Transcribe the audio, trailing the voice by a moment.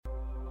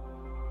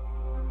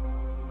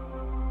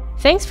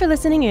Thanks for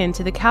listening in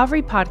to the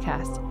Calvary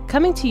Podcast,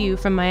 coming to you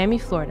from Miami,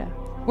 Florida.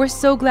 We're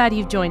so glad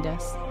you've joined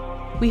us.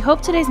 We hope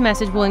today's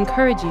message will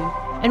encourage you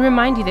and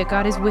remind you that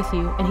God is with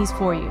you and He's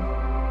for you.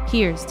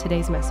 Here's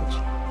today's message.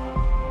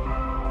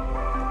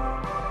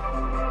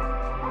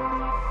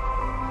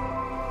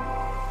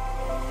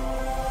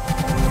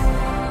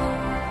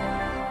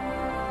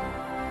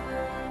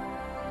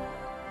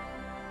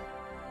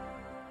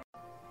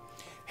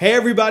 Hey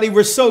everybody,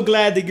 we're so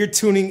glad that you're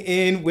tuning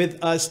in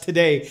with us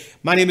today.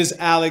 My name is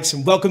Alex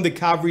and welcome to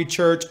Calvary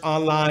Church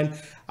Online.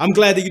 I'm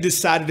glad that you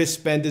decided to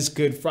spend this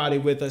Good Friday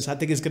with us. I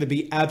think it's going to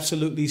be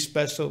absolutely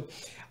special.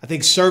 I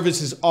think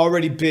service has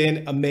already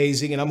been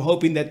amazing, and I'm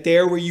hoping that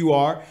there where you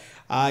are,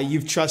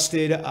 you've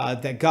trusted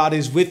that God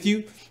is with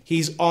you.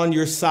 He's on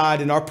your side,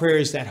 and our prayer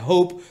is that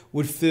hope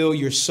would fill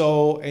your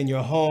soul and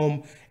your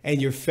home and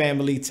your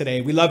family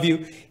today. We love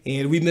you,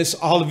 and we miss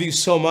all of you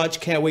so much.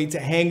 Can't wait to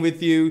hang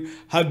with you,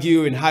 hug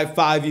you, and high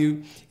five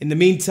you. In the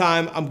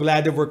meantime, I'm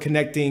glad that we're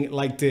connecting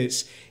like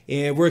this.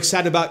 And we're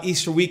excited about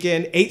Easter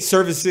weekend, 8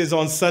 services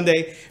on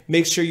Sunday.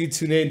 Make sure you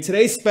tune in.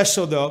 Today's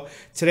special, though.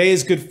 Today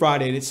is Good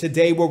Friday. It's a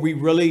day where we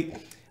really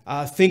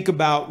think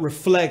about,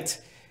 reflect,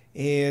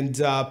 and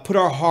put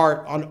our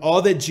heart on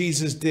all that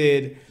Jesus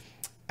did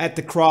at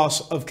the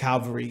cross of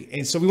Calvary.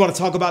 And so we want to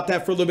talk about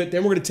that for a little bit.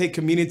 Then we're going to take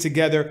communion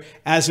together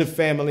as a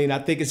family. And I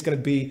think it's going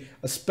to be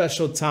a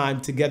special time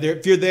together.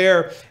 If you're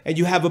there and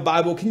you have a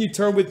Bible, can you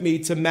turn with me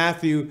to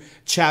Matthew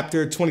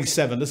chapter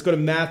 27? Let's go to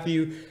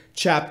Matthew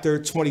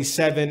chapter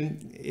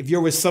 27. If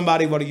you're with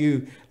somebody, why don't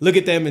you look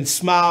at them and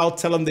smile,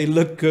 tell them they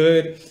look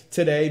good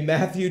today.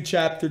 Matthew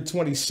chapter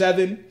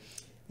 27.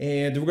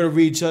 And we're going to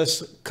read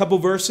just a couple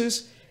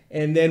verses,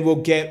 and then we'll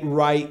get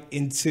right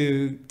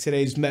into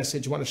today's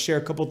message. I want to share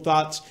a couple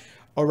thoughts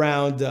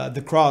around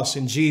the cross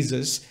and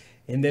Jesus,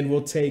 and then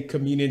we'll take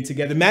communion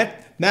together.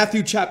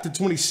 Matthew chapter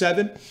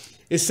 27,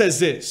 it says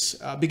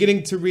this,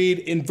 beginning to read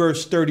in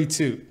verse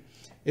 32.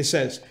 It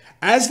says,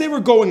 "As they were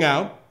going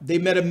out, they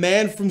met a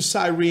man from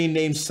Cyrene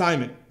named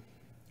Simon,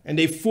 and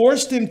they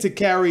forced him to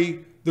carry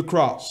the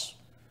cross.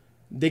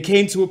 They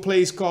came to a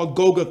place called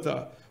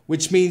Golgotha,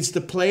 which means the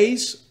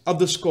place of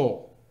the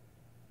skull.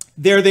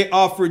 There they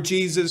offered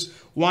Jesus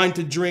wine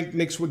to drink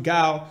mixed with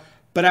gall,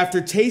 but after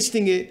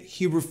tasting it,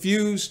 he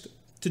refused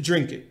to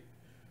drink it.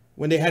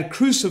 When they had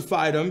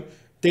crucified him,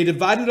 they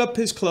divided up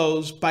his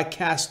clothes by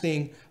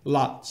casting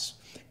lots.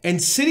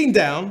 And sitting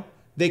down,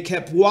 they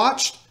kept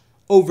watch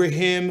over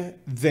him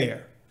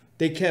there."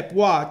 They kept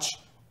watch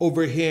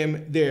over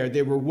him there.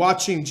 They were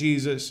watching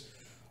Jesus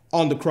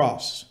on the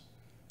cross.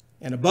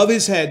 "And above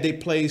his head, they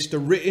placed a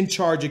written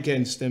charge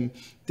against him.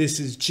 This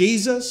is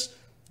Jesus,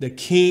 the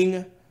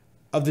King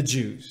of the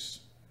Jews."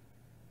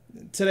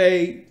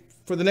 Today,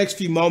 for the next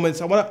few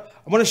moments, I want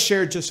to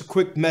share just a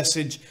quick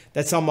message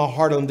that's on my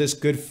heart on this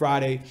Good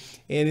Friday.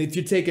 And if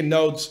you're taking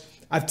notes,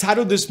 I've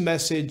titled this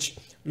message,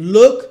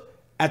 "Look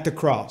at the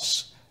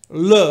Cross."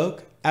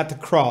 Look at the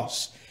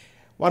cross.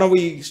 Why don't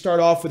we start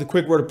off with a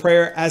quick word of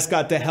prayer, ask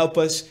God to help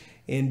us,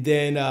 and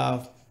then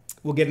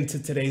we'll get into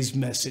today's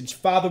message.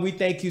 Father, we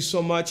thank you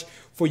so much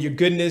for your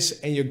goodness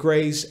and your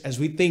grace as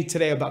we think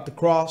today about the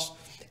cross,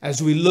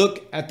 as we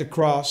look at the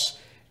cross,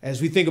 as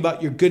we think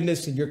about your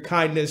goodness and your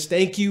kindness.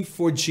 Thank you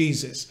for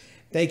Jesus.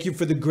 Thank you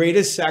for the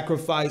greatest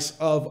sacrifice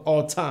of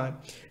all time.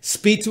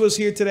 Speak to us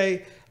here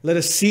today. Let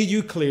us see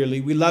you clearly.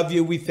 We love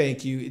you. We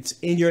thank you. It's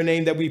in your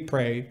name that we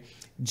pray.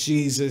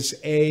 Jesus,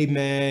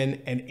 amen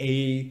and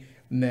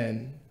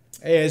amen.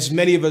 As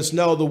many of us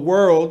know, the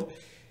world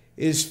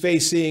is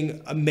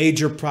facing a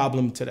major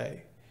problem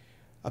today.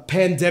 A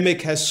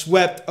pandemic has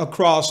swept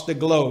across the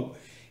globe,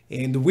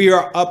 and we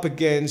are up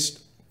against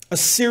a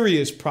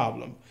serious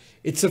problem.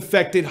 It's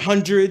affected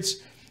hundreds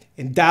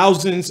and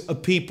thousands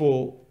of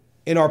people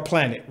in our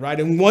planet, right?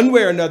 In one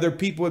way or another,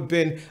 people have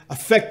been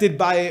affected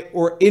by it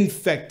or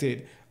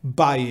infected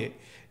by it.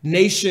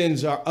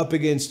 Nations are up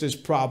against this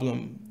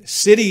problem.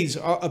 Cities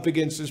are up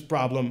against this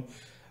problem.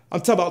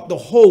 I'm talking about the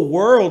whole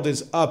world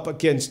is up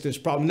against this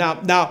problem.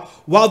 Now,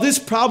 while this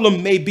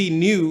problem may be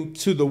new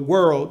to the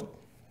world,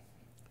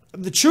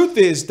 the truth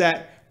is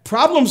that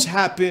problems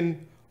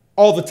happen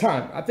all the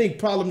time. I think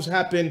problems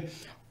happen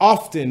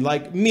often.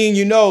 Like me and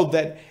you know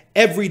that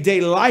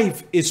everyday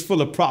life is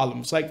full of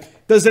problems.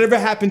 Like, does it ever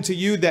happen to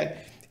you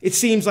that it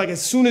seems like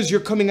as soon as you're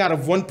coming out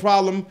of one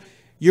problem,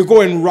 you're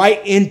going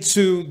right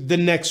into the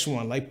next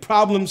one? Like,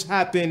 problems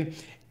happen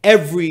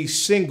every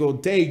single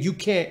day. You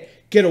can't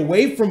get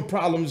away from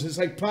problems. It's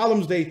like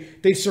problems,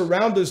 they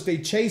surround us, they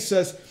chase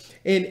us.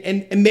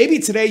 And maybe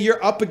today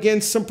you're up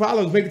against some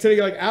problems. Maybe today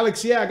you're like,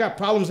 Alex, yeah, I got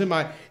problems in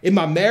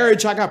my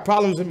marriage. I got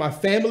problems in my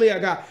family. I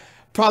got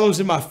problems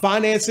in my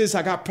finances.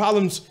 I got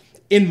problems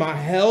in my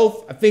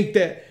health. I think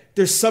that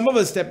there's some of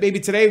us that maybe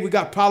today we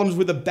got problems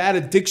with a bad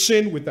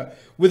addiction, with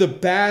a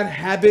bad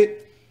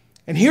habit.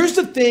 And here's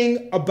the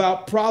thing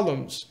about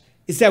problems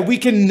is that we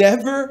can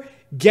never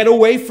get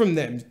away from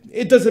them.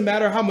 It doesn't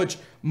matter how much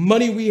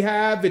money we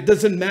have. It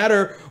doesn't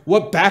matter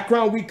what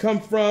background we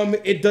come from.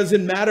 It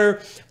doesn't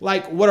matter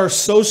like what our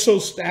social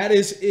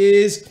status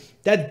is.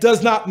 That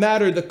does not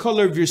matter. The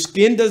color of your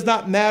skin does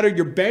not matter.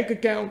 Your bank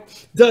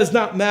account does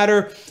not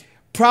matter.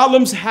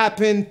 Problems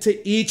happen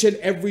to each and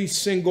every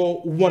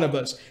single one of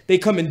us. They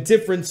come in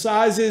different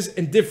sizes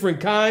and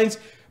different kinds,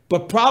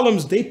 but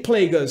problems, they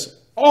plague us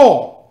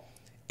all.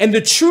 And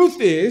the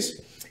truth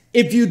is,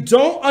 if you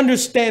don't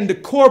understand the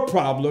core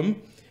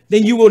problem,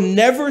 then you will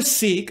never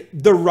seek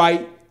the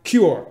right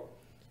cure.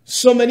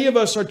 So many of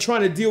us are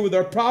trying to deal with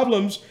our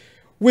problems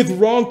with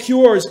wrong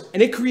cures,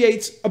 and it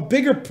creates a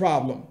bigger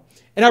problem.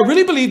 And I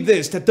really believe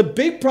this, that the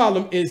big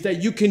problem is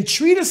that you can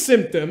treat a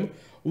symptom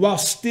while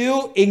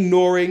still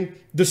ignoring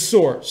the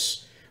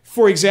source.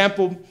 For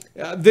example,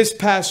 this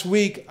past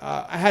week,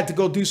 I had to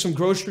go do some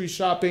grocery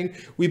shopping.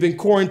 We've been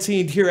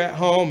quarantined here at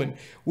home, and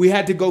we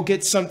had to go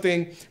get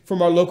something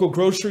from our local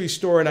grocery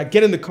store. And I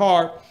get in the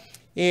car,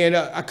 and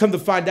I come to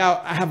find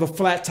out I have a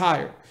flat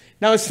tire.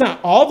 Now, it's not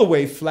all the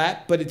way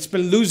flat, but it's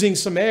been losing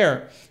some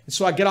air. And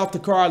so I get off the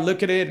car, I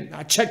look at it, and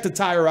I check the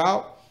tire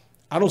out.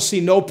 I don't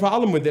see no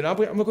problem with it. I'm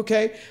like,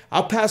 okay,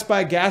 I'll pass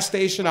by a gas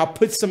station. I'll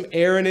put some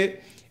air in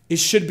it. It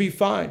should be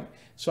fine.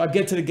 So I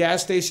get to the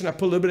gas station. I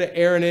put a little bit of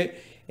air in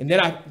it. And then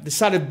I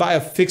decided to buy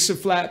a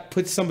Fix-A-Flat,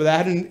 put some of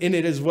that in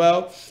it as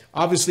well.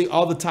 Obviously,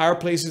 all the tire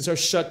places are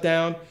shut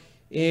down.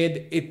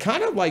 And it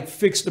kind of like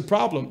fixed the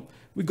problem.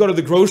 We go to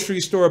the grocery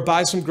store,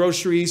 buy some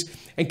groceries,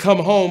 and come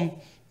home.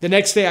 The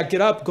next day I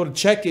get up, go to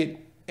check it,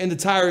 and the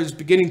tire is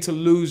beginning to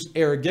lose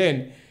air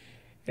again.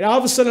 And all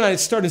of a sudden, I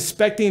start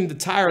inspecting the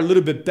tire a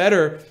little bit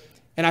better,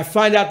 and I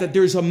find out that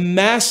there's a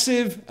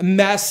massive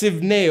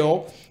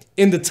nail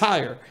in the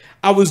tire.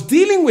 I was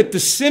dealing with the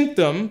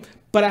symptom,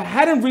 but I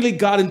hadn't really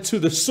gotten to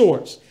the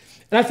source.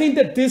 And I think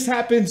that this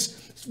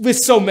happens with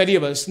so many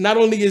of us. Not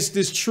only is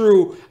this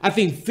true, I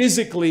think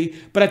physically,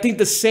 but I think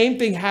the same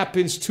thing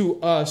happens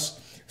to us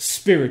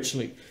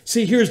spiritually.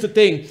 See, here's the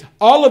thing.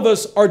 All of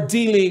us are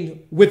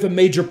dealing with a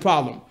major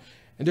problem.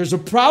 And there's a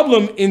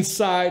problem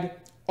inside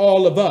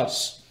all of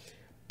us.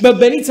 But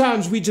many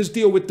times we just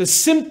deal with the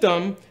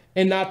symptom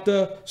and not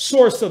the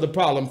source of the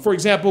problem. For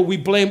example, we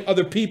blame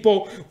other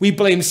people. We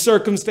blame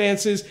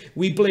circumstances.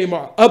 We blame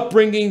our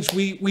upbringings.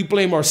 We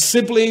blame our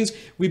siblings.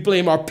 We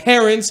blame our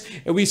parents.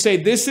 And we say,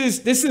 this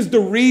is the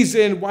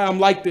reason why I'm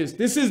like this.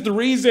 This is the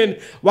reason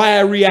why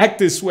I react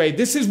this way.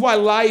 This is why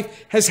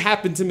life has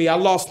happened to me. I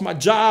lost my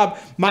job.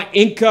 My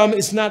income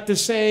is not the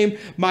same.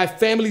 My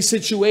family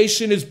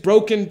situation is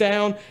broken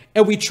down.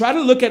 And we try to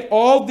look at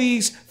all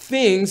these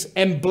things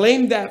and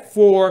blame that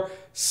for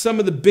some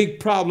of the big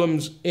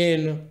problems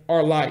in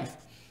our life.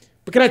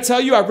 But can I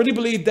tell you, I really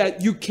believe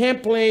that you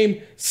can't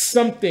blame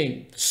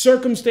something,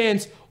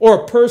 circumstance,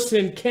 or a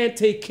person can't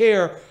take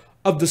care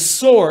of the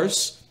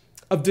source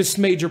of this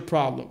major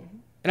problem.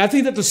 And I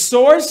think that the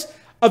source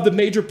of the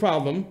major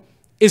problem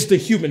is the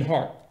human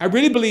heart. I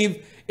really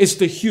believe it's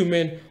the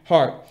human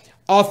heart.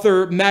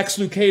 Author Max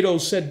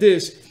Lucado said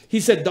this. He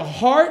said, the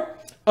heart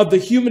of the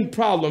human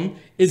problem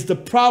is the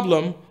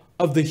problem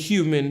of the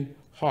human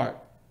heart.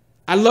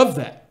 I love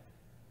that.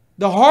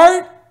 The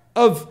heart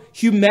of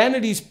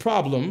humanity's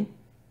problem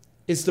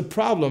is the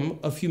problem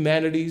of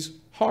humanity's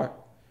heart.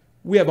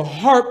 We have a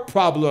heart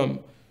problem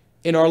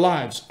in our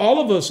lives.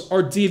 All of us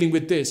are dealing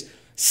with this.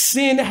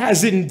 Sin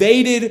has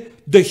invaded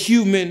the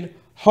human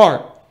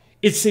heart.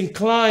 It's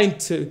inclined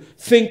to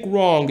think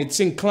wrong.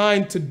 It's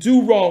inclined to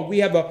do wrong. We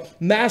have a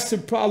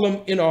massive problem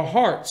in our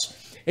hearts.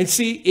 And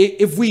see,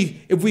 if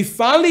we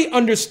finally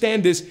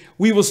understand this,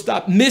 we will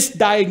stop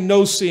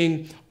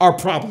misdiagnosing our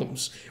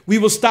problems. We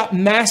will stop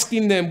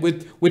masking them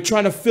with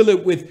trying to fill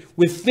it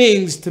with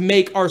things to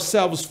make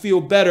ourselves feel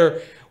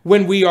better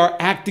when we are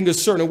acting a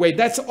certain way.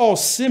 That's all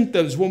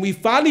symptoms. When we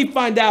finally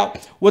find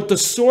out what the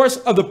source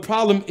of the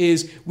problem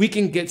is, we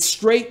can get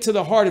straight to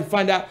the heart and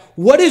find out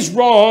what is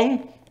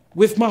wrong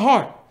with my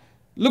heart.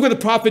 Look what the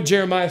prophet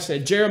Jeremiah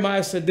said.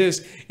 Jeremiah said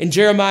this in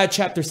Jeremiah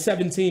chapter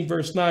 17,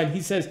 verse 9.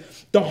 He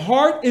says, the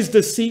heart is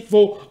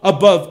deceitful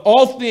above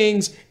all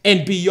things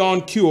and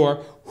beyond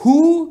cure.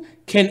 Who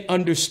can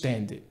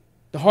understand it?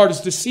 The heart is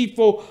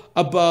deceitful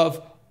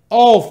above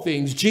all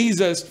things.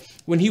 Jesus,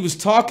 when he was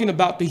talking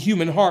about the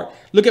human heart,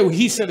 look at what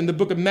he said in the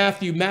book of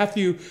Matthew.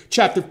 Matthew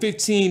chapter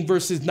 15,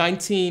 verses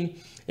 19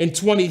 and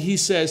 20. He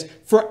says,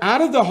 for out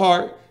of the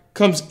heart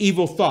comes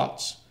evil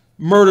thoughts,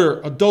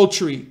 murder,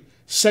 adultery,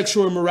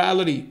 sexual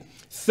immorality,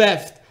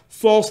 theft,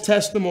 false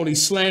testimony,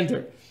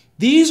 slander.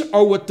 These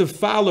are what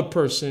defile a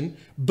person,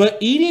 but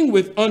eating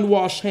with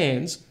unwashed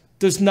hands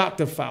does not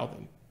defile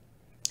them.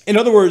 In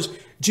other words,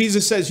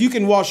 Jesus says you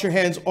can wash your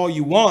hands all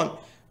you want.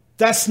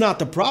 That's not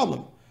the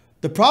problem.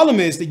 The problem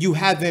is that you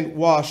haven't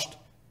washed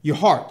your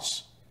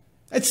hearts.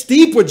 That's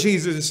deep what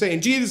Jesus is saying.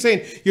 Jesus is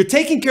saying you're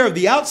taking care of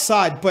the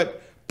outside, but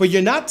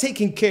you're not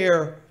taking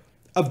care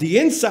of the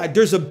inside.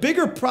 There's a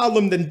bigger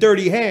problem than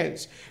dirty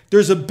hands.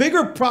 There's a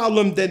bigger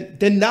problem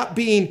than not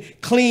being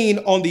clean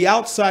on the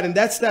outside, and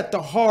that's that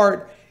the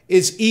heart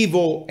is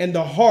evil and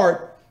the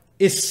heart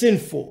is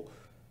sinful.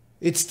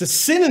 It's the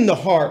sin in the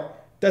heart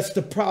that's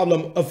the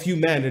problem of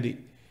humanity.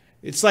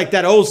 It's like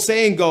that old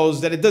saying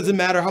goes that it doesn't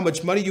matter how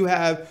much money you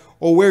have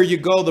or where you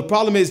go. The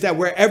problem is that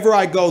wherever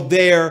I go,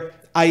 there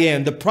I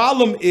am. The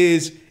problem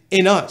is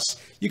in us.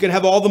 You can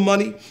have all the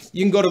money.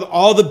 You can go to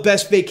all the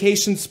best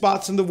vacation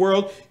spots in the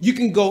world. You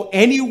can go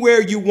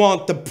anywhere you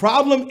want. The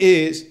problem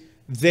is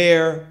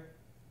there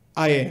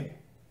I am.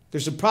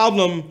 There's a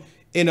problem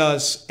in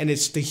us, and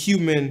it's the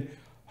human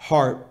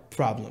heart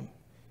problem.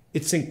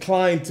 It's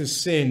inclined to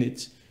sin.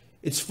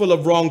 It's full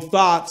of wrong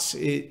thoughts.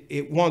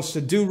 It wants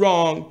to do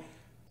wrong.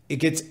 It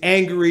gets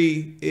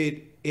angry.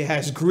 It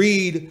has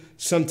greed,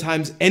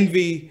 sometimes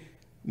envy,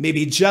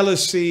 maybe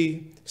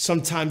jealousy,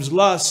 sometimes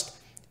lust.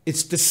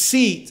 It's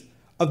deceit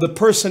of the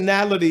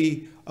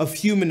personality of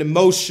human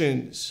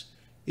emotions.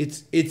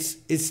 It's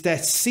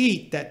that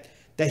seat, that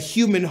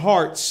human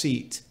heart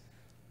seat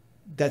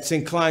that's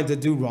inclined to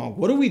do wrong.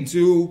 What do we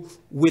do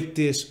with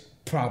this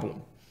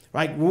problem,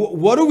 right?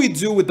 What do we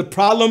do with the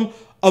problem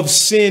of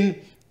sin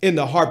in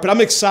the heart? But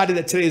I'm excited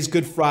that today is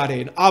Good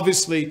Friday. And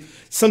obviously,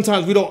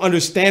 sometimes we don't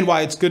understand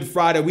why it's Good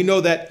Friday. We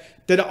know that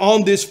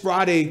on this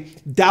Friday,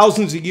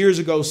 thousands of years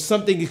ago,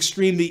 something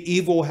extremely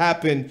evil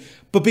happened.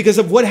 But because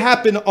of what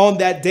happened on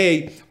that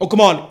day, oh,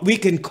 come on, we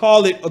can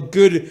call it a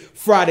Good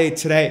Friday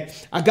today.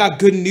 I got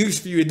good news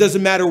for you. It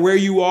doesn't matter where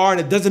you are,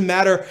 and it doesn't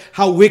matter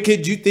how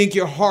wicked you think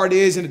your heart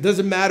is, and it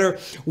doesn't matter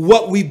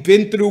what we've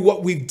been through,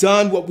 what we've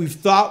done, what we've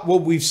thought,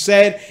 what we've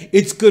said.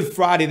 It's Good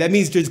Friday. That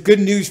means there's good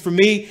news for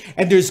me,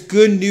 and there's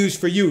good news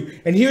for you.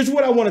 And here's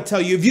what I want to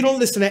tell you. If you don't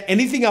listen to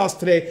anything else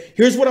today,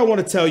 here's what I want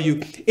to tell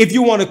you. If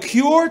you want a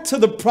cure to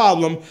the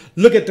problem,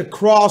 look at the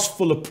cross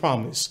full of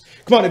promise.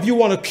 Come on, if you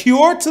want a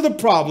cure to the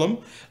problem,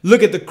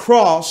 look at the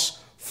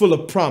cross full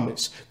of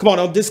promise. Come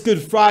on this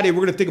Good Friday, we're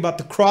going to think about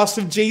the cross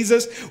of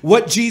Jesus,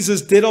 what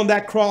Jesus did on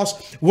that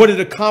cross, what it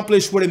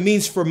accomplished, what it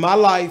means for my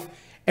life,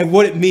 and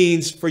what it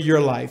means for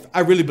your life. I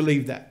really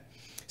believe that.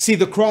 See,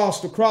 the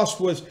cross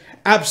was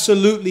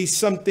absolutely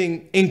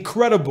something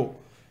incredible.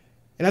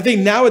 And I think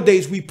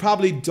nowadays we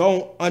probably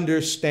don't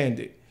understand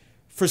it.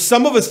 For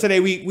some of us today,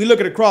 we look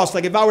at a cross,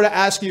 like if I were to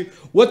ask you,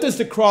 what does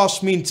the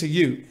cross mean to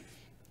you?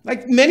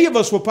 Like many of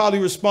us will probably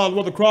respond,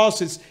 well, the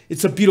cross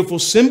it's a beautiful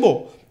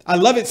symbol. I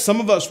love it.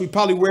 Some of us, we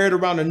probably wear it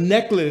around a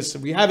necklace,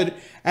 and we have it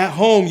at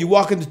home. You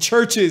walk into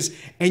churches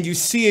and you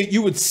see it.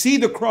 You would see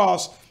the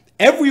cross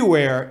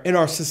everywhere in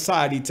our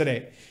society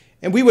today.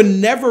 And we would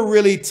never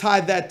really tie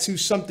that to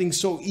something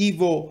so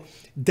evil,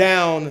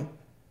 down,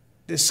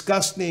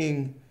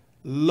 disgusting,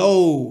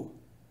 low.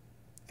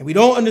 And we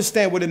don't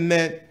understand what it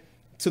meant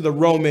to the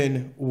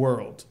Roman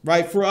world,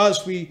 right? For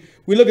us, we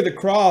look at the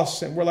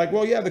cross and we're like,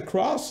 well, yeah, the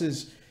cross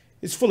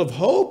it's full of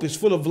hope. It's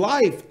full of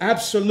life.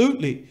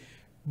 Absolutely.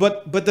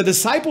 But the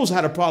disciples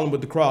had a problem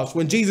with the cross.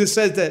 When Jesus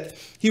said that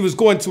he was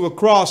going to a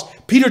cross,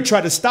 Peter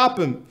tried to stop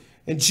him.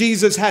 And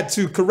Jesus had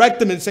to correct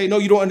him and say, no,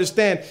 you don't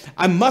understand.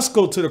 I must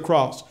go to the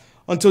cross.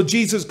 Until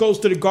Jesus goes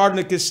to the Garden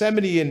of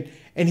Gethsemane,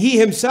 and he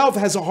himself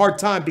has a hard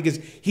time because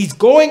he's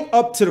going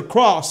up to the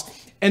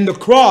cross, and the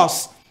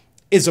cross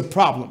is a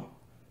problem.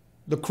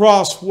 The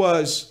cross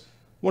was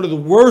one of the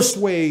worst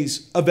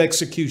ways of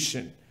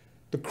execution.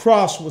 The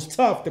cross was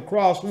tough. The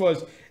cross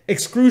was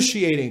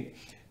excruciating.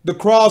 The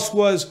cross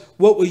was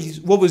what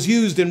was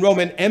used in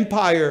Roman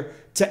Empire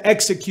to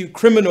execute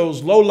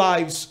criminals,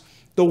 lowlifes,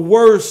 the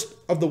worst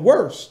of the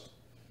worst.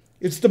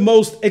 It's the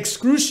most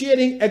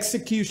excruciating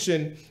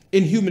execution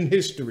in human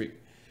history.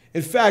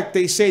 In fact,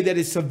 they say that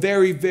it's a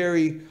very,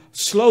 very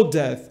slow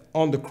death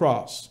on the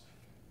cross.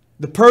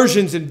 The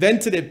Persians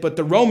invented it, but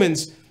the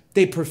Romans,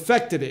 they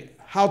perfected it.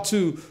 How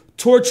to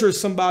torture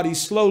somebody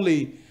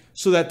slowly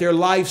so that their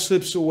life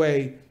slips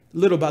away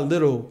little by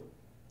little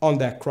on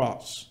that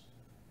cross.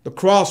 The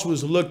cross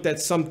was looked at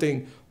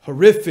something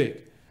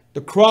horrific.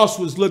 The cross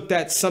was looked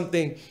at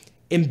something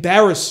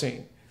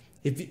embarrassing.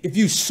 If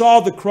you saw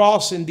the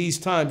cross in these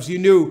times, you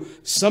knew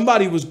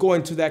somebody was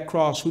going to that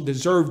cross who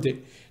deserved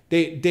it.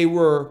 They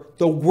were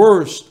the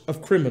worst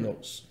of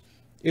criminals.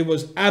 It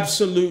was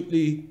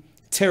absolutely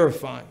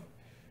terrifying.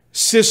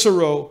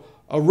 Cicero,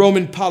 a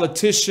Roman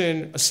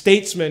politician, a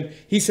statesman,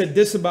 he said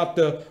this about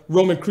the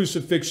Roman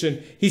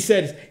crucifixion. He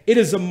said, it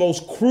is the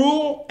most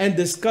cruel and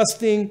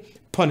disgusting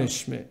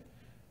punishment.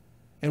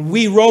 And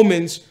we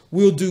Romans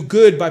will do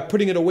good by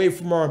putting it away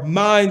from our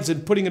minds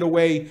and putting it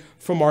away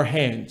from our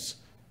hands.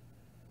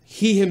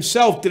 He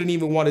himself didn't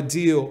even want to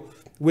deal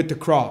with the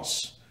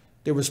cross.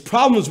 There was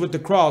problems with the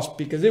cross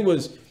because it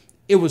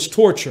was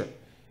torture.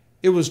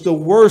 It was the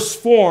worst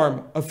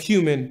form of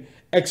human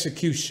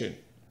execution.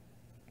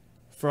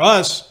 For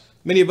us,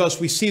 many of us,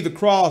 we see the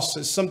cross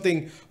as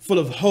something full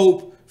of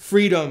hope,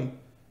 freedom.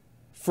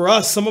 For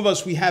us, some of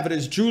us, we have it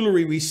as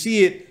jewelry. We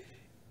see it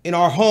in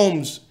our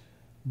homes.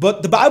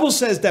 But the Bible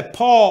says that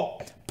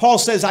Paul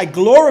says, I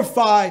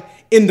glorify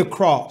in the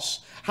cross.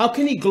 How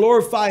can he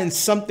glorify in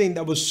something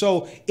that was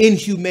so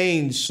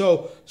inhumane,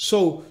 so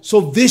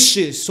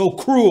vicious, so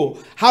cruel?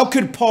 How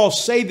could Paul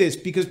say this?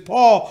 Because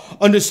Paul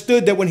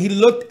understood that when he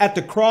looked at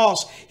the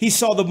cross, he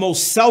saw the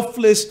most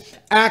selfless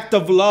act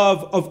of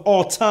love of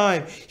all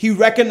time. He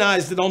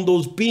recognized that on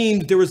those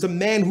beams, there was a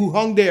man who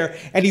hung there,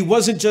 and he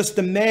wasn't just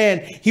a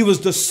man. He was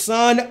the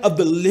Son of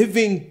the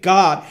living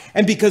God.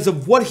 And because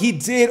of what he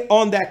did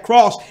on that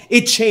cross,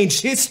 it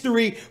changed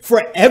history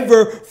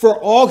forever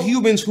for all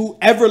humans who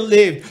ever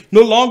lived.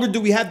 No longer do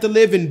we have to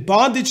live in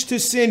bondage to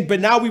sin, but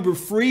now we were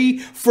free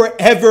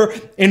forever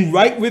and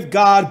right with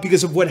God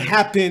because of what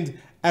happened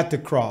at the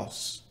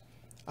cross.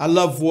 I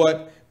love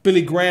what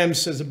Billy Graham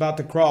says about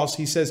the cross.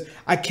 He says,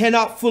 I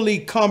cannot fully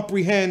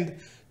comprehend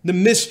the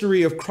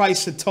mystery of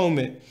Christ's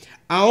atonement.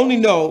 I only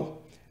know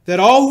that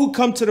all who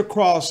come to the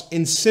cross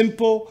in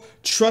simple,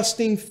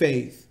 trusting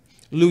faith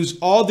lose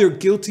all their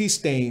guilty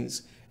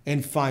stains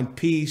and find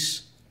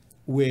peace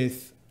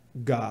with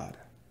God.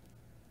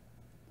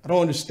 I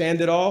don't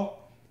understand it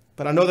all,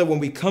 but I know that when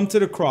we come to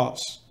the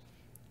cross,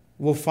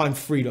 we'll find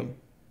freedom,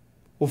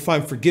 we'll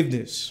find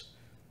forgiveness,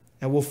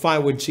 and we'll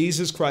find what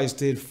Jesus Christ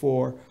did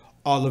for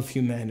all of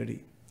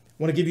humanity.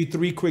 I want to give you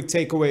 3 quick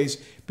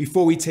takeaways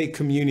before we take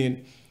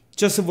communion,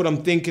 just of what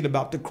I'm thinking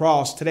about the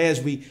cross today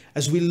as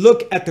we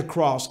look at the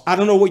cross. I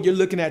don't know what you're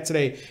looking at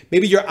today.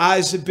 Maybe your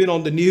eyes have been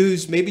on the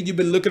news. Maybe you've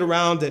been looking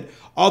around at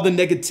all the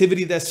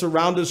negativity that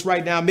surrounds us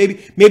right now.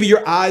 Maybe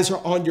your eyes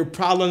are on your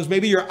problems.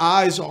 Maybe your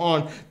eyes are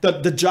on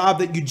the job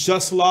that you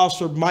just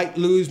lost or might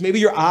lose. Maybe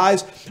your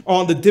eyes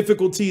are on the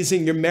difficulties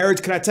in your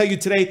marriage. Can I tell you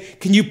today,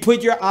 can you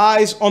put your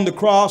eyes on the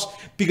cross?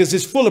 Because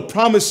it's full of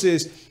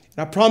promises.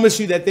 And I promise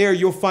you that there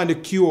you'll find a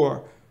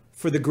cure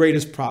for the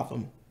greatest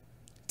problem.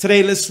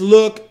 Today, let's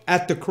look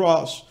at the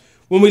cross.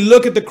 When we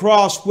look at the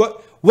cross,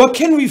 what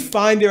can we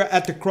find there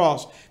at the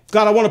cross?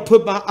 God, I want to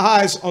put my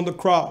eyes on the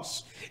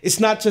cross.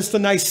 It's not just a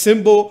nice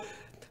symbol.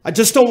 I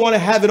just don't want to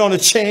have it on a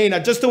chain. I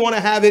just don't want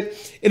to have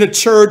it in a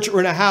church or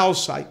in a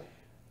house. I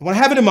want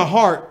to have it in my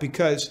heart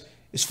because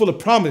it's full of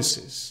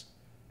promises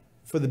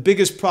for the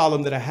biggest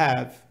problem that I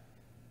have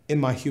in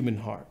my human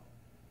heart.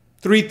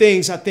 3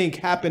 things I think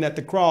happen at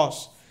the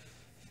cross.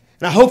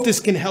 And I hope this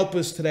can help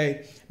us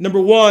today.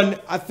 Number 1,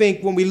 I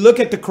think when we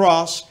look at the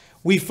cross,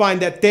 we find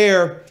that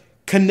their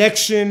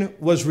connection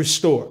was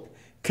restored.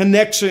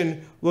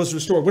 Connection was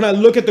restored. When I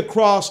look at the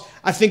cross,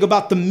 I think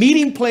about the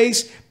meeting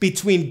place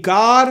between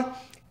God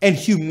and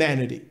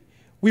humanity.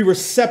 We were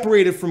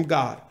separated from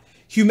God.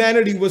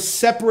 Humanity was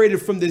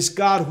separated from this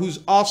God who's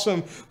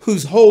awesome,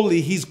 who's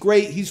holy, he's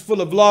great, he's full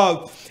of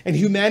love. And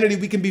humanity,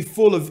 we can be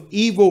full of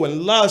evil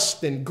and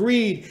lust and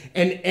greed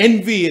and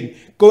envy and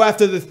go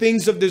after the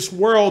things of this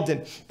world.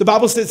 And the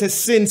Bible says that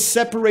sin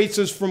separates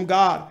us from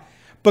God.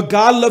 But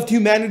God loved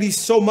humanity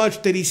so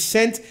much that he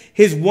sent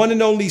his one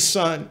and only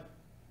Son.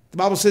 The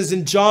Bible says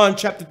in John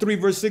chapter 3,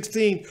 verse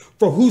 16,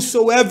 for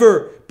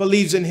whosoever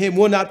believes in him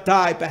will not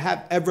die, but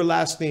have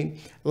everlasting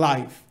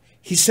life.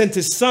 He sent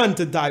his Son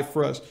to die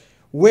for us.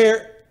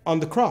 Where? On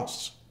the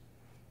cross.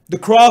 The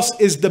cross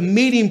is the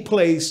meeting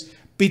place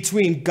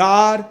between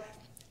God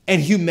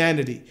and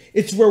humanity.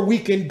 It's where we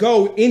can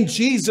go. In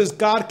Jesus,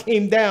 God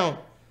came down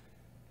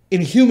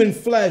in human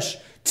flesh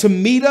to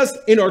meet us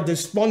in our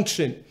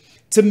dysfunction,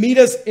 to meet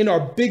us in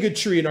our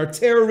bigotry, in our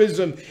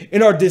terrorism,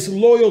 in our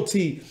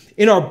disloyalty,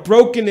 in our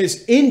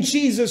brokenness. In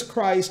Jesus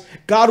Christ,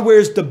 God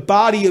wears the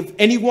body of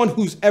anyone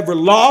who's ever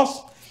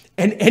lost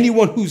and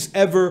anyone who's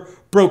ever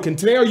broken.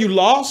 Today, are you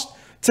lost?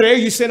 Today, are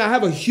you saying, I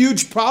have a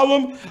huge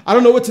problem? I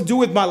don't know what to do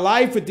with my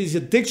life, with these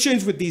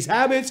addictions, with these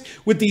habits,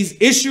 with these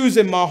issues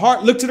in my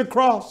heart. Look to the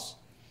cross.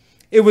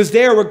 It was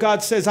there where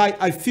God says,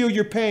 I feel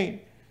your pain.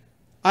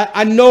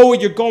 I know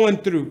what you're going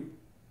through.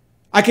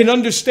 I can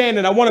understand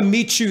it. I want to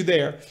meet you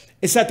there.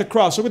 It's at the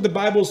cross. Look what the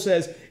Bible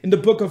says in the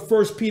book of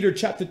 1 Peter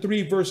chapter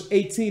 3, verse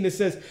 18. It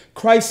says,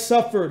 Christ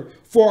suffered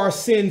for our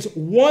sins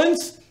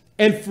once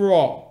and for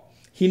all.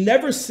 He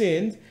never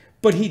sinned,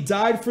 but he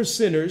died for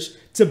sinners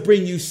to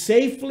bring you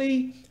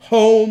safely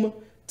home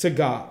to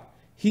God.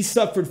 He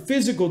suffered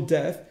physical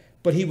death,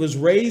 but he was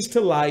raised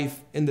to life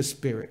in the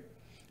spirit.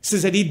 It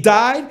says that he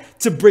died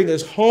to bring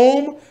us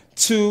home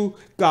to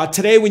God.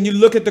 Today, when you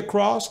look at the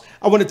cross,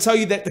 I want to tell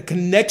you that the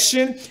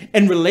connection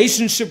and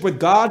relationship with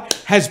God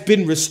has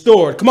been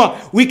restored. Come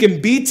on, we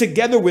can be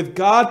together with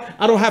God.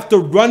 I don't have to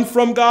run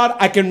from God.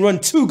 I can run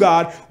to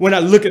God when I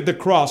look at the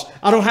cross.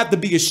 I don't have to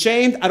be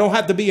ashamed. I don't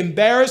have to be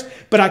embarrassed,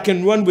 but I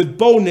can run with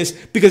boldness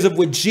because of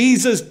what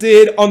Jesus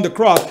did on the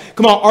cross.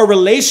 Come on, our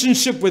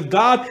relationship with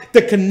God,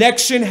 the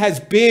connection has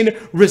been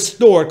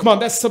restored. Come on,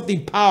 that's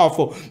something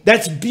powerful.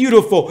 That's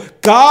beautiful.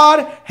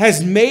 God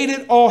has made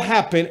it all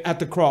happen at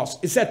the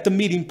cross. It's at the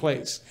meeting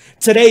place.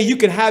 Today, you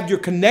can have your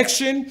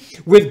connection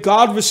with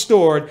God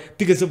restored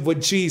because of what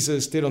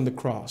Jesus did on the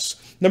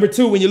cross. Number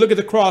 2, when you look at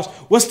the cross,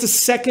 what's the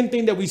second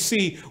thing that we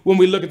see when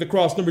we look at the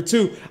cross? Number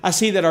 2, I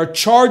see that our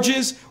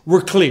charges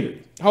were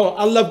cleared. Oh,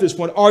 I love this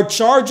one. Our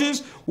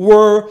charges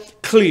were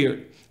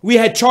cleared. We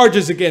had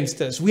charges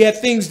against us. We had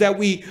things that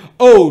we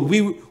owed.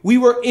 We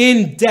were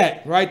in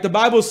debt, right? The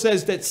Bible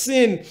says that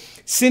sin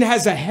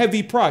has a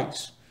heavy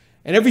price.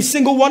 And every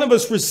single one of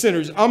us were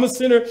sinners. I'm a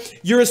sinner.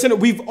 You're a sinner.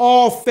 We've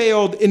all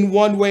failed in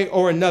one way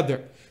or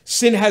another.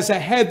 Sin has a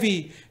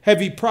heavy,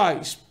 heavy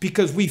price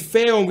because we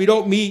fail and we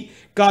don't meet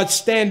God's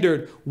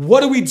standard.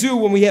 What do we do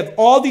when we have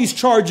all these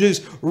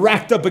charges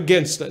racked up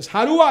against us?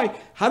 How do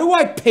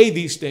I pay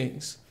these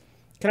things?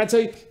 Can I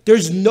tell you,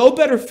 there's no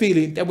better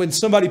feeling than when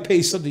somebody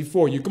pays something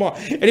for you. Come on.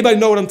 Anybody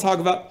know what I'm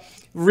talking about?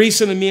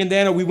 Recently, me and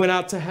Dana, we went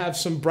out to have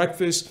some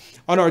breakfast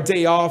on our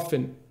day off,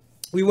 and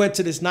we went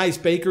to this nice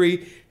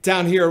bakery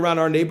down here around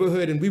our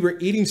neighborhood, and we were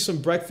eating some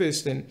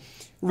breakfast. And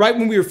right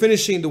when we were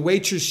finishing, the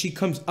waitress, she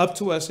comes up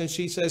to us and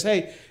she says,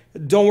 "Hey,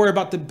 don't worry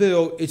about the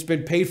bill. It's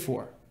been paid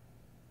for."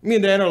 Me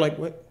and Dan are like,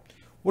 "What?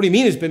 What do you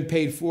mean it's been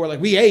paid for?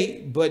 Like, we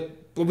ate, but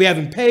we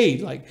haven't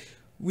paid. Like,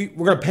 we're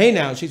going to pay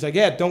now." She's like,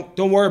 "Yeah, don't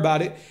worry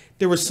about it.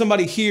 There was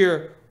somebody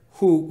here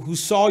who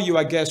saw you,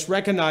 I guess,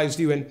 recognized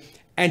you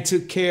and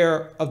took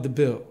care of the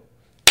bill."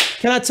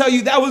 Can I tell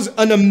you, that was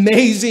an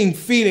amazing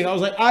feeling. I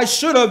was like, I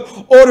should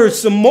have ordered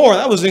some more.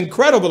 That was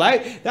incredible.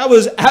 That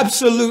was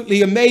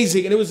absolutely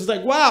amazing. And it was just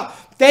like, wow,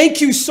 thank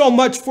you so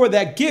much for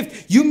that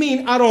gift. You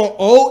mean I don't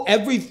owe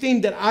everything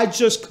that I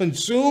just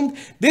consumed?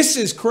 This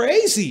is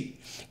crazy.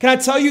 Can I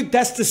tell you,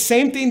 that's the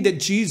same thing that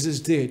Jesus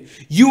did.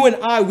 You and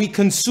I, we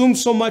consumed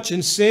so much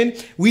in sin.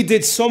 We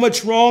did so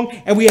much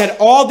wrong, and we had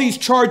all these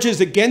charges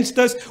against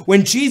us.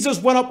 When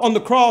Jesus went up on the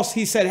cross,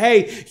 he said,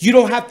 "Hey, you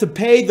don't have to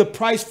pay the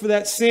price for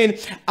that sin.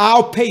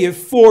 I'll pay it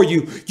for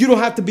you. You don't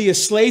have to be a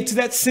slave to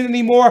that sin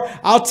anymore.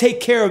 I'll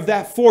take care of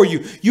that for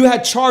you. You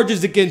had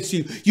charges against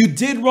you. You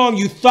did wrong.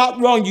 You thought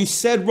wrong. You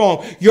said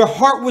wrong. Your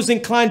heart was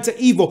inclined to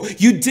evil.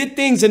 You did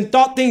things and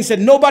thought things that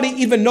nobody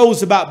even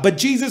knows about. But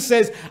Jesus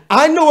says,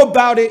 I know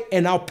about it,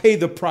 and I'll pay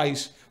the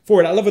price for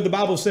it." I love what the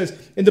Bible says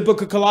in the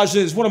book of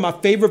Colossians. One of my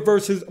favorite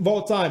verses of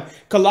all time.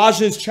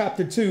 Colossians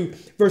chapter 2,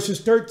 verses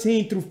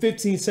 13 through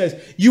 15 says,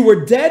 "You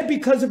were dead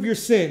because of your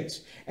sins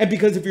and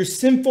because of your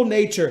sinful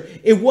nature.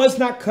 It was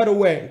not cut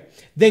away.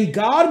 Then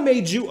God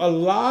made you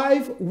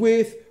alive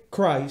with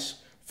Christ,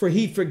 for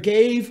he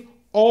forgave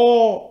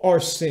all our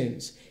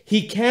sins.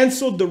 He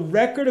canceled the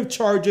record of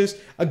charges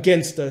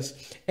against us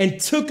and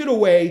took it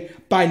away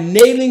by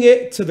nailing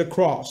it to the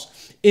cross.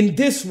 In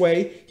this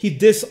way, he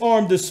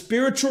disarmed the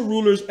spiritual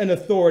rulers and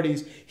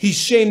authorities. He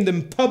shamed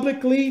them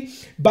publicly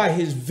by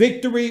his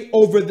victory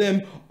over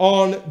them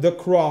on the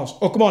cross."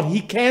 Oh, come on. He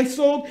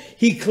canceled,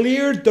 he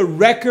cleared the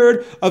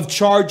record of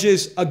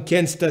charges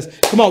against us.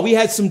 Come on. We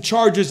had some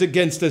charges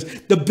against us.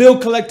 The bill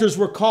collectors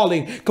were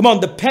calling. Come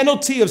on. The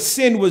penalty of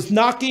sin was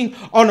knocking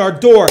on our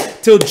door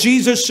till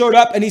Jesus showed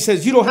up and he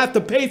says, "You don't have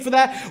to pay for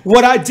that.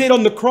 What I did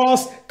on the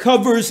cross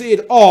covers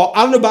it all."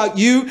 I don't know about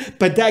you,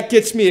 but that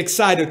gets me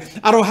excited.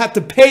 I don't have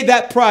to pay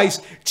that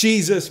price.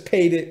 Jesus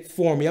paid it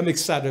for me. I'm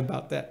excited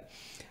about that.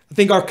 I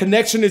think our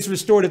connection is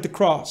restored at the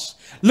cross.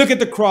 Look at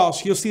the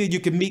cross. You'll see that you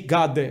can meet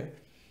God there.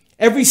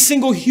 Every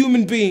single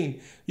human being,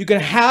 you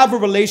can have a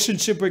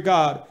relationship with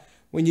God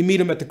when you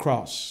meet him at the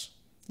cross.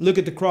 Look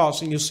at the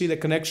cross and you'll see that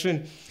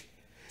connection.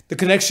 The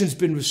connection's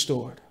been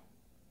restored.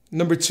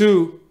 Number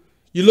two,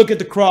 you look at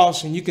the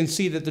cross and you can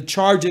see that the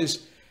charges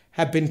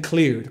have been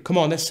cleared. Come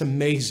on, that's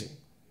amazing.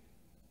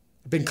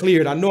 I've been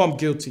cleared. I know I'm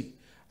guilty.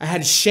 I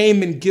had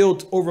shame and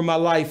guilt over my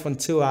life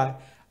until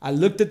I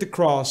looked at the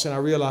cross and I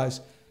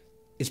realized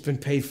it's been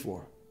paid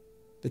for.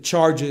 The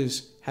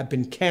charges have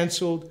been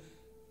canceled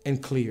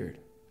and cleared.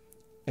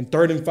 And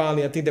third and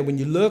finally, I think that when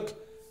you look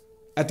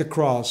at the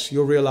cross,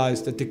 you'll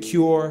realize that the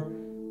cure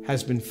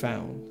has been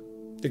found.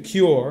 The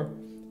cure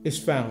is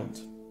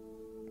found.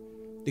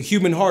 The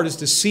human heart is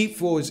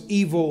deceitful, is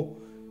evil,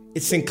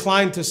 it's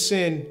inclined to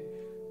sin.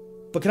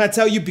 But can I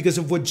tell you, because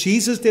of what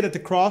Jesus did at the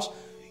cross,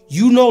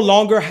 you no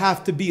longer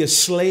have to be a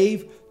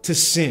slave to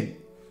sin.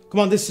 Come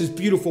on, this is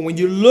beautiful. When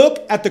you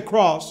look at the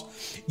cross,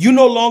 you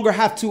no longer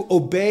have to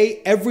obey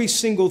every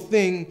single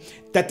thing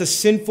that the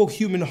sinful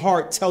human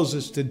heart tells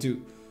us to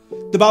do.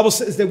 The Bible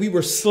says that we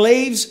were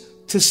slaves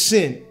to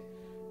sin.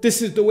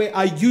 This is the way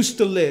I used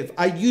to live.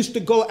 I used to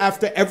go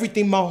after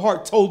everything my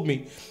heart told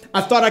me.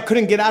 I thought I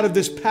couldn't get out of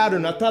this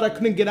pattern. I thought I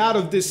couldn't get out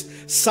of this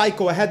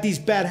cycle. I had these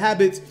bad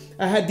habits.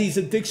 I had these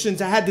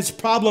addictions. I had this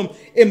problem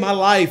in my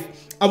life.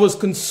 I was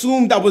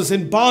consumed. I was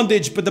in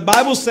bondage. But the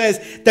Bible says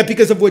that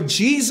because of what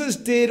Jesus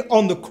did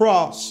on the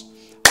cross,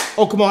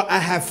 oh, come on, I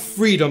have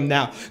freedom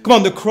now. Come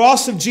on, the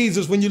cross of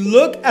Jesus, when you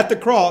look at the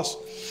cross,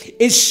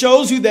 it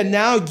shows you that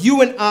now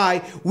you and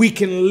I, we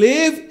can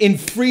live in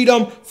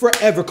freedom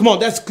forever. Come on,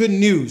 that's good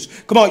news.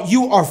 Come on,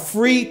 you are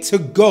free to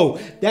go.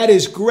 That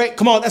is great.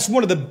 Come on, that's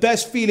one of the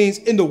best feelings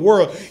in the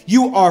world.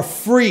 You are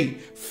free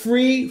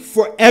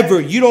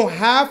forever. You don't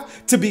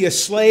have to be a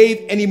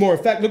slave anymore.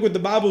 In fact, look what the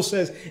Bible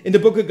says in the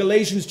book of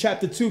Galatians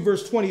chapter 2,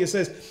 verse 20. It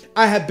says,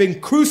 "I have been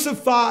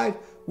crucified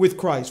with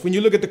Christ." When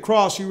you look at the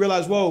cross, you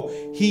realize, whoa,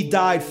 he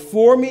died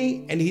for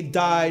me and he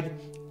died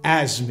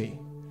as me.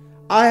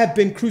 I have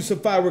been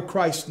crucified with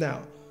Christ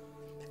now.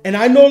 And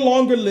I no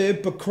longer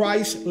live, but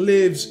Christ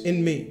lives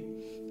in me.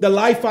 The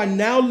life I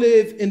now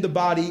live in the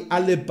body, I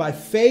live by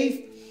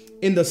faith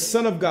in the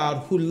Son of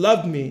God who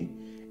loved me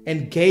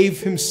and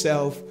gave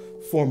himself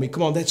for me.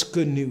 Come on, that's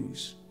good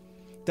news.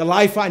 The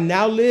life I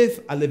now live,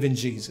 I live in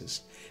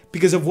Jesus.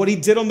 Because of what he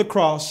did on the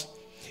cross,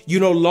 You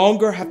no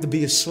longer have to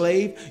be a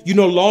slave. You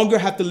no longer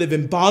have to live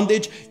in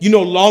bondage. You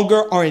no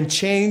longer are in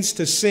chains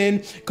to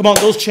sin. Come on,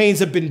 those chains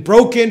have been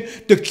broken.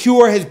 The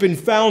cure has been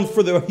found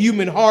for the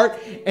human heart,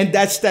 and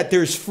that's that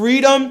there's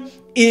freedom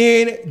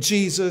in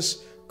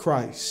Jesus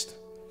Christ.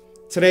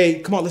 Today,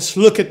 come on, let's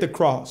look at the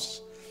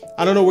cross.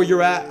 I don't know where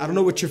you're at. I don't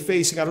know what you're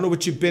facing. I don't know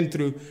what you've been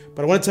through,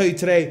 but I want to tell you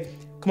today,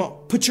 come on,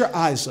 put your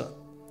eyes up.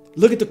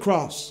 Look at the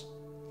cross.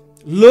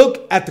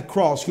 Look at the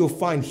cross. You'll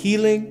find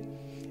healing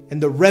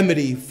and the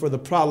remedy for the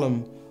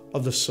problem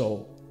of the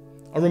soul.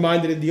 I'm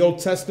reminded in the Old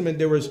Testament,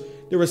 there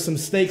were some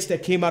snakes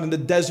that came out in the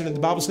desert, and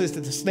the Bible says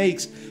that the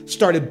snakes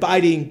started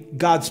biting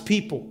God's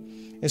people.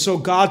 And so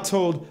God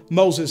told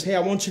Moses, hey,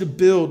 I want you to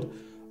build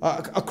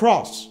a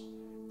cross.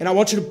 And I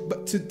want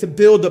you to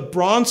build a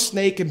bronze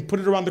snake and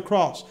put it around the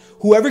cross.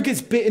 Whoever gets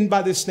bitten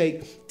by this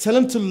snake, tell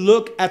him to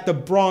look at the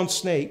bronze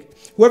snake.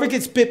 Whoever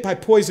gets bit by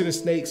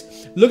poisonous snakes,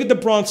 look at the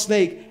bronze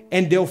snake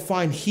and they'll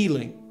find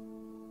healing.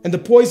 And the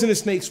poisonous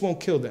snakes won't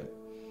kill them.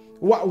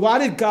 Why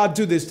did God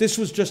do this? This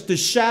was just the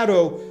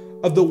shadow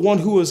of the one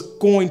who was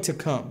going to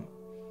come.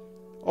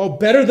 Oh,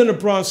 better than a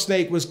bronze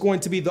snake was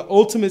going to be the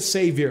ultimate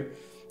savior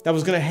that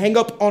was going to hang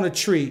up on a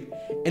tree.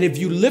 And if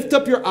you lift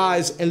up your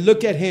eyes and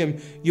look at him,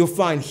 you'll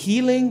find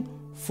healing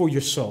for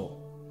your soul.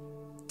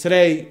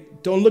 Today,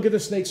 don't look at the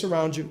snakes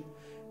around you.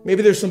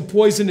 Maybe there's some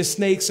poisonous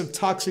snakes of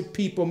toxic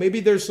people.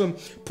 Maybe there's some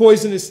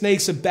poisonous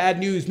snakes of bad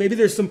news. Maybe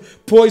there's some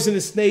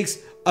poisonous snakes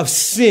of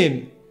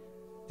sin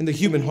in the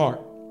human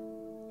heart.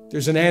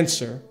 There's an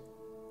answer.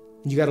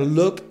 You got to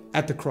look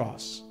at the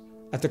cross.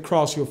 At the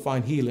cross, you'll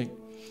find healing.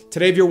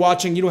 Today, if you're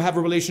watching, you don't have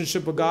a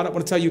relationship with God, I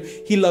want to tell you,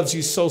 he loves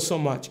you so, so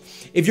much.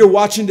 If you're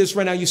watching this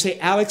right now, you say,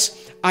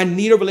 Alex, I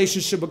need a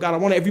relationship with God. I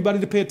want everybody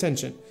to pay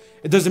attention.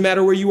 It doesn't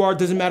matter where you are. It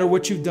doesn't matter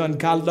what you've done.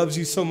 God loves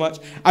you so much.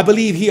 I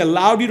believe he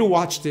allowed you to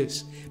watch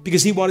this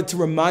because he wanted to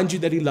remind you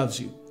that he loves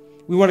you.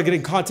 We want to get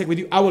in contact with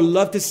you. I would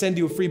love to send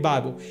you a free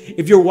Bible.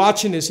 If you're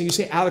watching this and you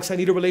say, Alex, I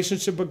need a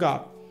relationship with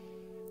God.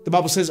 The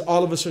Bible says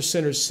all of us are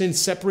sinners. Sin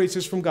separates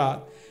us from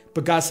God.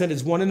 But God sent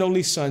his one and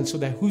only son so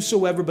that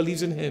whosoever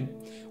believes in him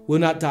will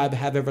not die but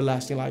have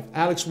everlasting life.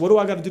 Alex, what do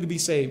I got to do to be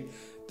saved?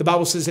 The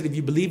Bible says that if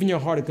you believe in your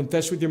heart and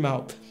confess with your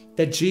mouth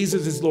that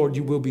Jesus is Lord,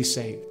 you will be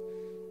saved.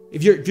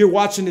 If you're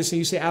watching this and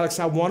you say, Alex,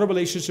 I want a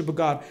relationship with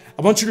God,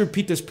 I want you to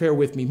repeat this prayer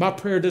with me. My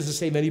prayer doesn't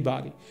save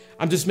anybody.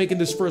 I'm just making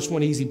this first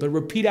one easy, but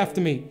repeat after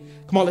me.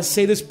 Come on, let's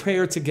say this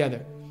prayer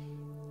together.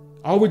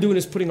 All we're doing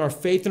is putting our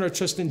faith and our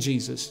trust in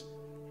Jesus,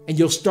 and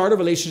you'll start a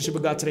relationship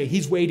with God today.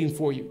 He's waiting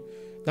for you.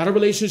 Not a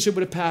relationship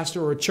with a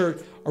pastor or a church,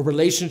 a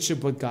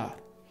relationship with God.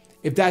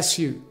 If that's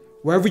you,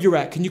 wherever you're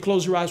at, can you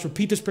close your eyes?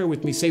 Repeat this prayer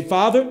with me. Say,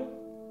 Father,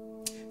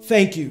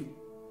 thank you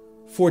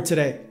for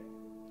today.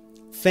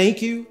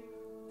 Thank you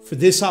for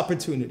this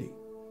opportunity.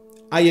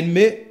 I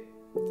admit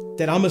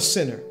that I'm a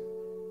sinner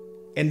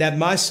and that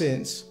my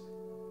sins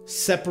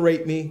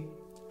separate me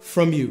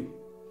from you.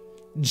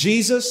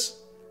 Jesus,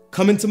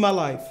 come into my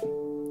life,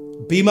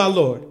 be my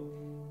Lord,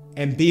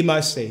 and be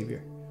my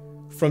Savior.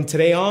 From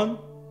today on,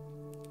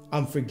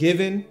 I'm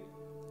forgiven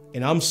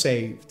and I'm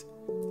saved.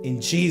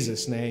 In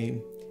Jesus'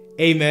 name,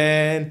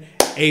 amen,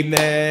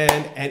 amen,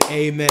 and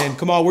amen.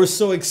 Come on, we're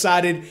so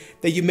excited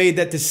that you made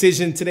that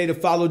decision today to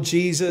follow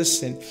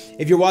Jesus. And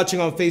if you're watching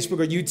on Facebook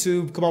or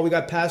YouTube, come on, we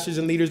got pastors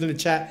and leaders in the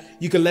chat.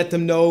 You can let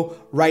them know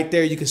right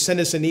there. You can send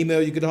us an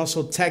email. You can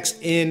also text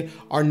in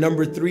our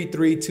number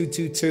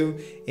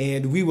 33222,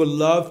 and we would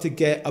love to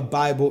get a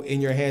Bible in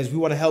your hands. We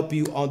want to help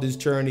you on this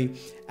journey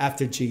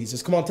after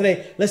Jesus. Come on,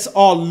 today, let's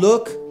all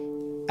look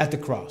at the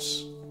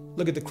cross.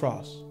 Look at the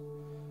cross.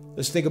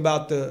 Let's think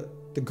about the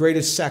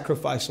greatest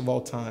sacrifice of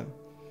all time.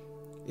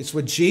 It's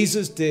what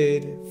Jesus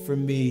did for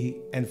me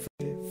and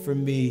for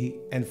me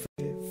and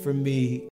for me.